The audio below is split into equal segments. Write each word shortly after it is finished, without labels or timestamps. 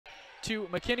to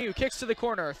McKinney, who kicks to the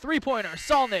corner. Three-pointer,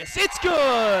 Solness, it's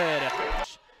good!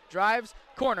 Drives,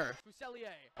 corner, Fuselier,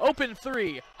 open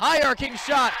three, high arcing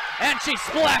shot, and she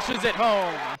splashes it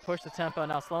home. Push the tempo,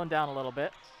 now slowing down a little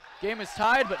bit. Game is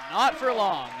tied, but not for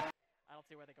long. I don't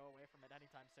see where they go away from it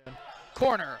anytime soon.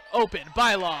 Corner, open,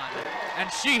 Bylon, and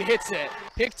she hits it.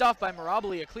 Picked off by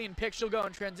Mirabili, a clean pick, she'll go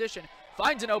in transition.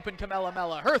 Finds an open Camella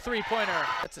Mella, her three-pointer.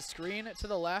 That's a screen to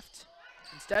the left.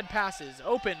 Instead passes,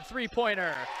 open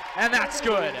three-pointer, and that's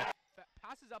good.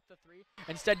 Passes up the three,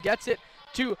 instead gets it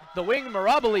to the wing,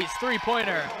 Mirabili's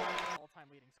three-pointer. All-time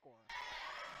leading scorer.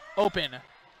 Open,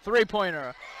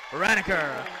 three-pointer, Raniker.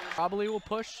 Mirabili will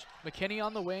push, McKinney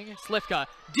on the wing, Slivka,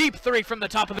 deep three from the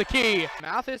top of the key.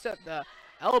 Mathis at the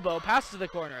elbow, passes to the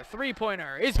corner,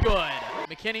 three-pointer is good.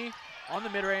 McKinney on the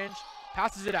mid-range,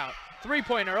 passes it out,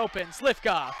 three-pointer open,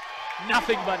 Slivka,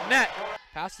 nothing but net.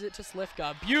 Passes it to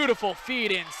Slivka, beautiful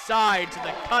feed inside to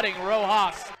the cutting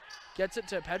Rojas. Gets it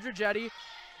to Pedrogetti,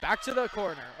 back to the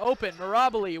corner, open,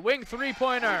 Mirabili, wing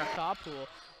three-pointer. Top pool,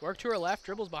 work to her left,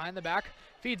 dribbles behind the back,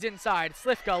 feeds inside,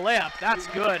 Slivka layup, that's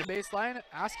good. Baseline,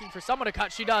 asking for someone to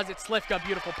cut, she does, it's Slivka,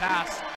 beautiful pass.